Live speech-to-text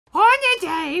a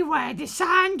day where the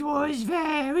sand was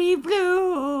very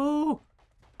blue,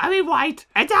 white,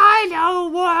 a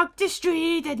Dilo walked the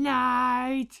street at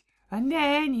night, and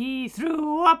then he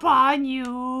threw upon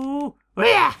you.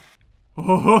 Yeah.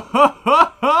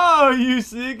 Oh, you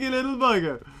sneaky little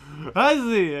bugger. I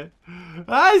see you.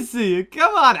 I see you.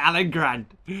 Come on, Alan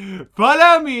Grant.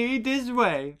 Follow me this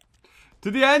way to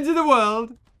the ends of the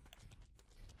world.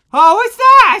 Oh, what's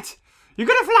that? You're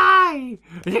gonna fly.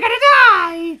 You're gonna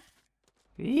die.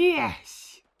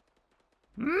 Yes.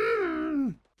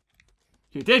 You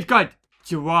did good.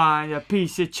 Do you want a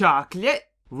piece of chocolate?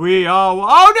 We are...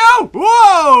 Oh, no!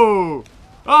 Whoa!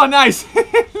 Oh, nice.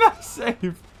 Nice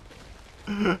save.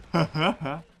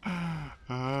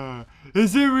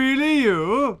 Is it really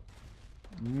you?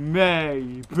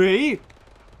 Maybe.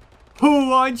 Who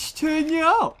wants to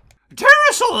know?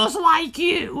 Dinosaurs like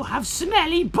you have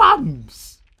smelly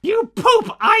bums. You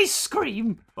poop ice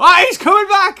cream. Oh, he's coming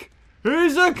back.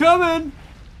 He's a-coming.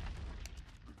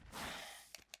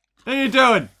 What are you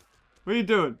doing? What are you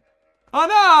doing? Oh,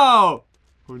 no.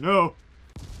 Oh, no.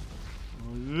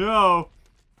 Oh, no.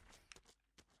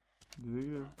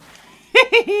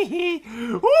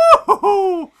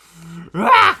 Woo!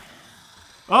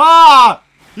 Ah!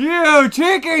 You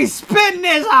cheeky spit in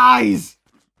his eyes!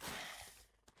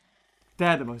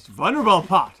 They're the most vulnerable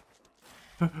part.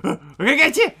 We're gonna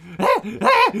get you! Get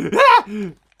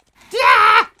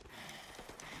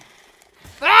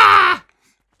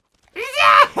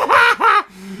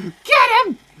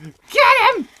him!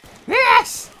 Get him!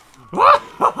 Yes!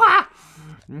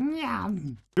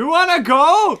 Yum. You wanna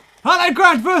go? Alan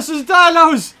Grant versus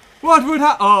Dilos! What would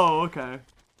happen? Oh, okay.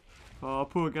 Oh,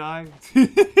 poor guy. He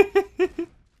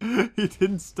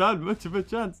didn't stand much of a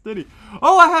chance, did he?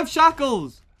 Oh, I have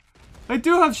shackles! I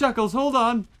do have shackles, hold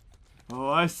on. Oh,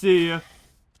 I see you.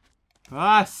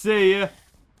 I see you.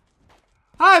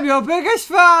 I'm your biggest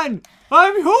fan!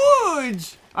 I'm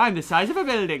huge! I'm the size of a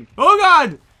building. Oh,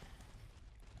 God!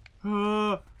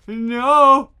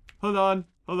 No. Hold on.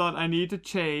 Hold on. I need to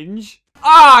change.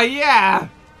 Ah, yeah!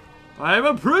 I'm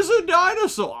a prison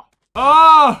dinosaur.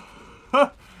 Oh!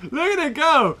 Look at it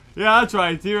go! Yeah, that's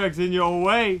right. T.rex in your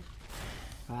way.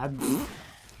 Oh,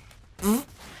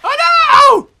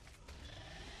 no!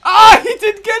 Oh, he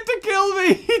didn't get to kill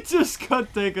me. He just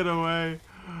got taken away.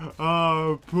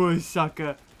 Oh, poor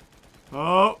sucker.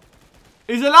 Oh.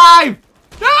 He's alive!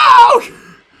 No!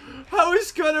 I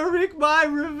was gonna wreak my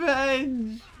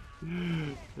revenge.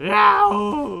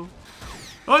 No!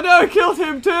 Oh no, I killed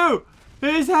him too!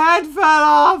 His head fell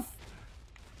off!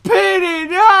 Pity,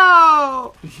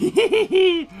 no!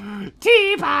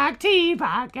 Teabag,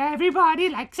 teabag, everybody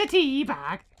likes a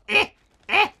teabag. Hey!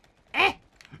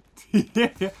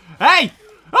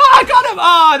 Oh, I got him!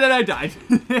 Oh, then I died.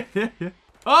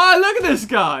 Oh, look at this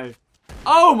guy!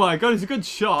 Oh my god, he's a good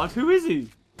shot. Who is he?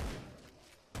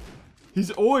 He's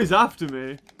always after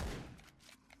me.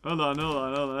 Hold on, hold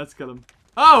on, hold on. Let's kill him.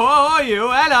 Oh, are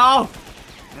you? Hello!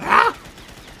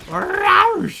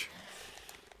 Roush!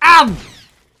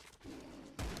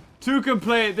 Two can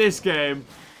play at this game.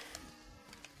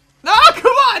 No,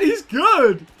 come on! He's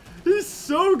good! He's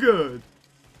so good!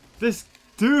 This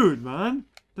dude, man.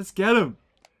 Let's get him.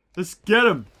 Let's get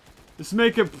him. Let's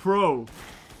make it pro.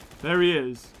 There he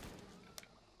is.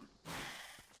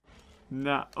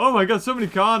 Nah. Oh my god, so many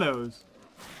Carnos.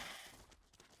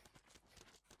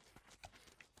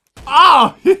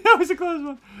 Oh! That was a close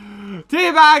one.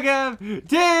 Teabag him!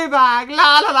 Teabag!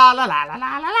 La la la la la la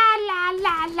la la la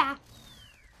la la.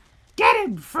 Get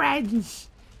him, friends!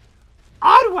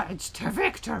 Onwards to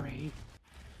victory!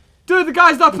 Dude, the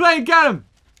guy's not playing. Get him!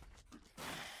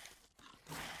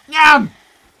 Yum!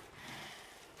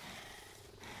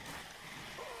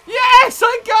 Yes,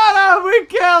 I got him! We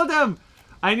killed him!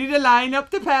 I need to line up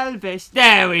the pelvis.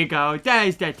 There we go.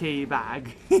 There's the tea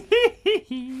bag.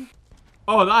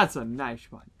 Oh, that's a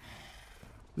nice one.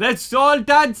 Let's all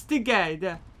dance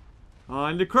together.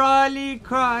 On the crawly,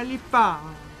 crawly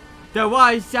farm, there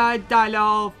was a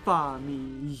Dilo for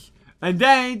me. And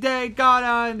then they got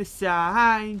on the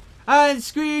sign and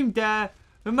screamed their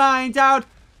minds out.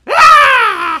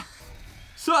 Ah!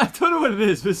 So I don't know what it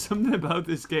is, but something about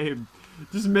this game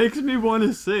just makes me want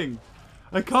to sing.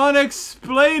 I can't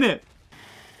explain it.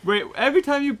 Wait, every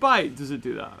time you bite, does it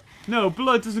do that? No,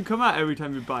 blood doesn't come out every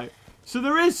time you bite. So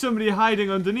there is somebody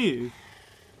hiding underneath.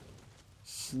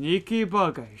 Sneaky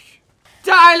buggers.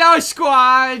 Dilo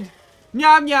squad!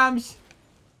 Yum yums!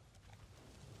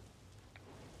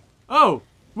 Oh,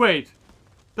 wait.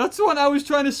 That's the one I was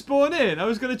trying to spawn in. I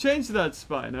was going to change to that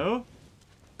spot, no?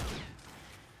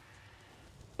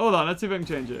 Hold on, let's see if I can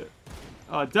change it.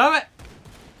 Oh, damn it!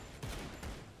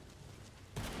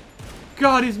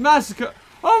 god, he's massacre.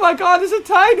 Oh my god, there's a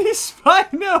tiny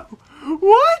Spino.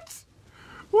 What?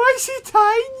 Why is he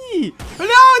tiny? No,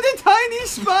 the tiny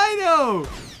Spino.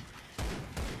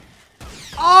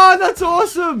 Oh, that's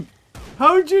awesome.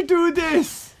 How'd you do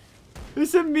this?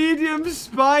 It's a medium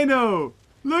Spino.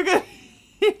 Look at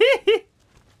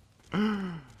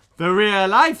the real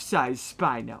life-size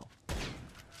Spino.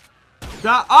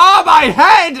 Oh, my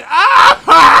head!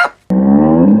 Ah!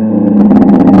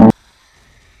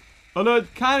 Although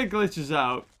it kind of glitches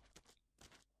out.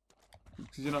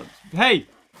 You're not... Hey!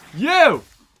 You!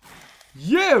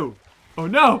 You! Oh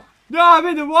no! No, I'm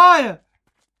in the water!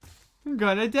 I'm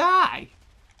gonna die!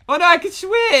 Oh no, I can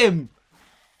swim!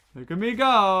 Look at me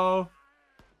go!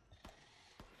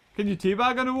 Can you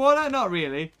teabag underwater? Not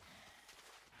really.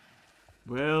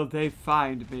 Will they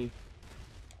find me?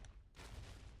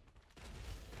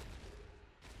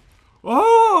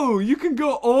 Oh! You can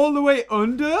go all the way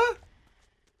under?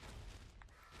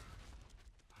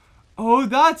 Oh,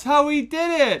 that's how he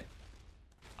did it!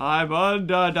 I'm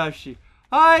under the sea.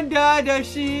 Under the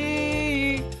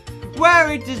sea, where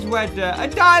it is wetter, a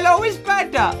Dilo is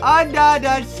better. Under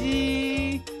the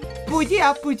sea. I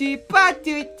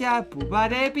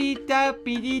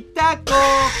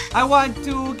want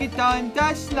to get on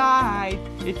the slide.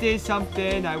 It is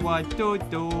something I want to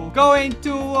do. Going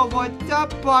to a water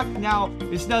park now.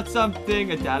 It's not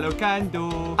something a Dilo can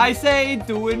do. I say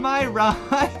doing my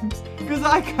rhymes, cause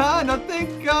I cannot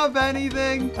think of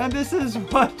anything. And this is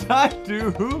what I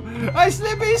do. I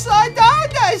slippy slide down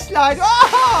the slide.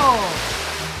 Oh!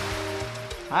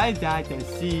 Under the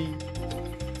sea,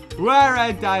 where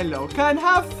a Dilo can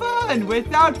have fun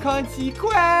without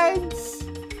consequence.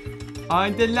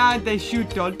 On the land they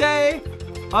shoot all day.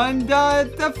 Under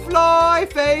the floor I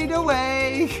fade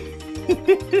away.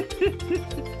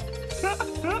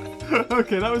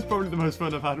 Okay, that was probably the most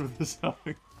fun I've had with the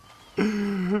song.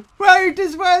 Where it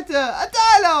is wetter, a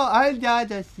Dilo under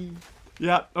the sea.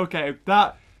 Yeah, okay,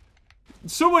 that...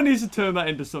 Someone needs to turn that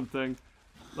into something.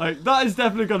 Like, that is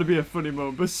definitely going to be a funny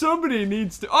moment, but somebody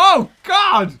needs to... Oh,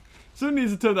 God! Someone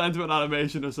needs to turn that into an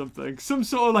animation or something. Some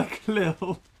sort of, like,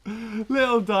 little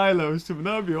Dilo or something.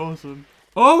 That would be awesome.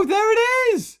 Oh, there it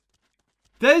is!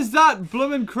 There's that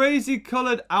bloomin' crazy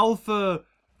coloured alpha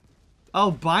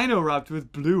albino raptor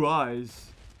with blue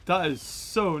eyes. That is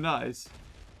so nice.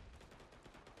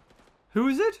 Who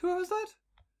is it? Who was that?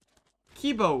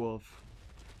 Kibo Wolf.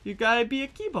 You gotta be a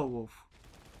Kibo Wolf.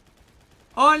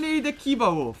 Only the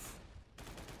Kibo Wolf.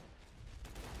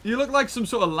 You look like some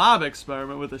sort of lab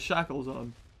experiment with the shackles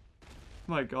on.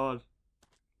 My god.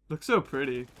 Looks so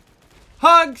pretty.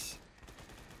 Hugs!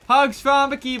 Hugs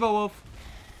from a Kibo Wolf.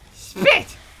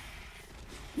 Spit!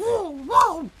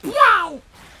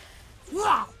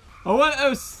 I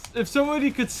wonder if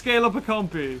somebody could scale up a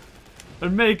compy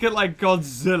and make it like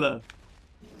Godzilla.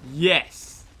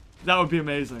 Yes! That would be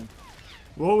amazing.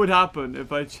 What would happen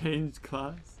if I changed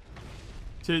class?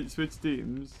 Switch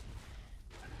teams.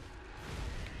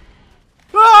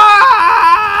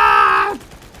 Ah!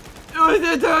 Oh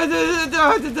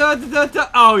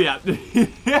yeah.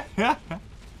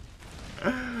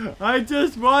 I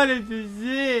just wanted to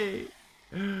see.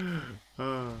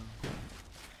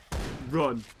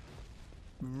 Run.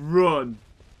 Run.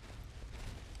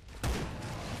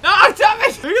 Ah, damn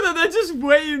it! Look at that, they're just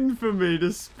waiting for me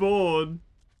to spawn.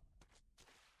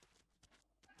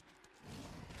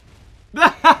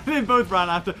 They both ran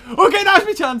after. Okay, now's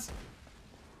my chance.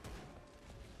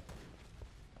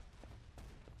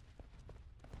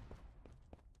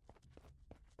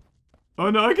 Oh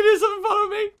no, I can hear something follow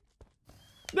me.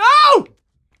 No!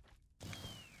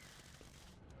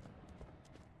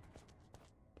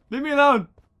 Leave me alone.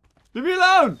 Leave me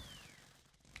alone.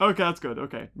 Okay, that's good.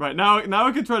 Okay, right now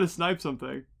I can try to snipe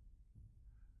something.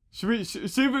 Should we see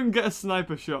if we can get a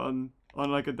sniper shot on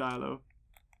like a Dilo?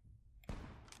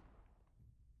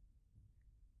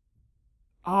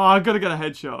 Oh, I gotta get a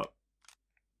headshot.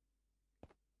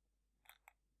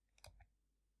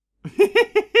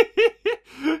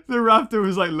 The raptor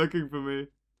was like looking for me.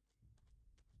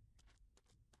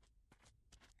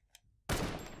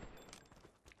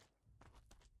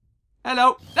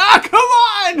 Hello. Ah, come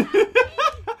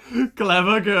on!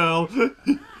 Clever girl.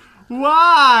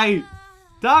 Why?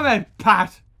 Damn it,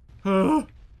 Pat.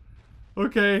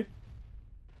 Okay.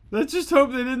 Let's just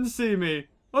hope they didn't see me.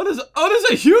 Oh, there's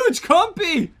a huge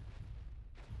compy!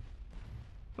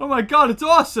 Oh my god, it's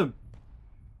awesome!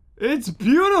 It's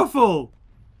beautiful!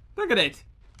 Look at it!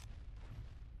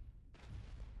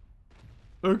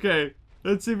 Okay,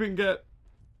 let's see if we can get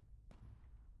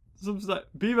some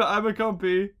Beaver, I'm a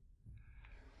compy.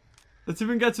 Let's see if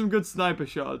we can get some good sniper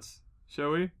shots,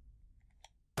 shall we?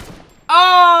 Oh,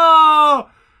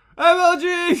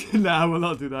 dodging! Nah, we'll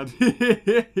not do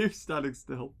that. He's standing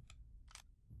still.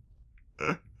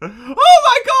 Oh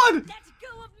my god! Let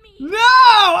go of me. No!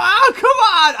 Oh, come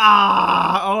on!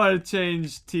 Ah! I want to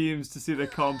change teams to see the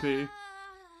compy.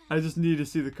 I just need to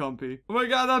see the compy. Oh my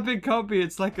god, that big compy.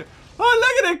 It's like a...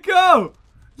 Oh, look at it go!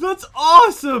 That's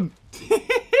awesome!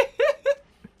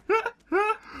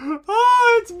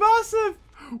 Oh, it's massive!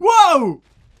 Whoa!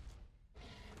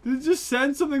 Did it just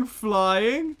send something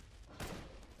flying?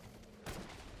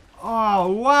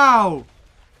 Oh, wow!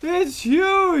 It's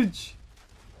huge!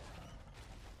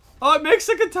 Oh, it makes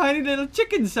like a tiny little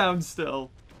chicken sound still.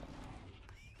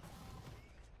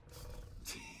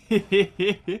 Look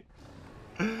at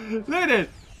it!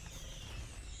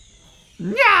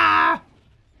 Yeah!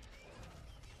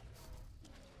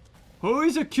 Oh,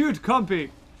 he's a cute compy.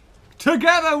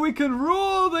 Together we can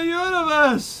rule the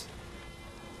universe!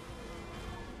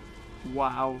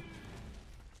 Wow.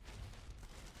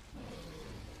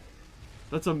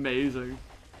 That's amazing.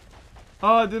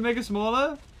 Oh, did it make it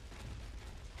smaller?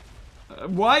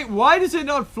 Why does it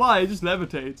not fly? It just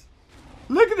levitates.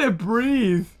 Look at it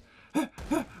breathe.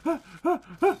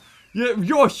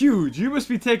 You're huge. You must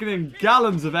be taking in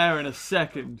gallons of air in a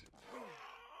second.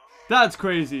 That's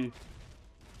crazy.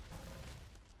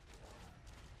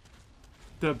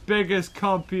 The biggest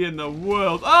compy in the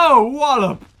world. Oh,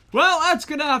 wallop. Well, that's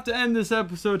going to have to end this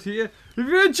episode here. If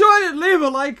you enjoyed it, leave a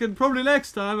like, and probably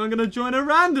next time I'm going to join a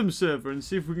random server and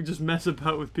see if we can just mess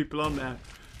about with people on there.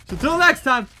 So till next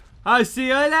time, I'll see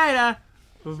you later.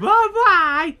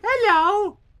 Bye-bye.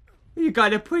 Hello. You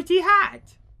got a pretty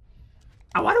hat.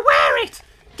 I want to wear it.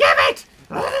 Give it.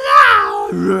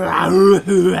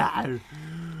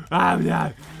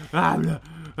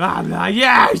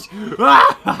 Yes.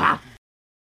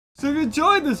 So if you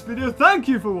enjoyed this video, thank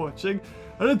you for watching.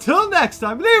 And until next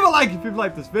time, leave a like if you've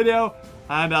liked this video.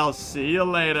 And I'll see you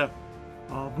later.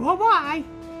 Bye-bye.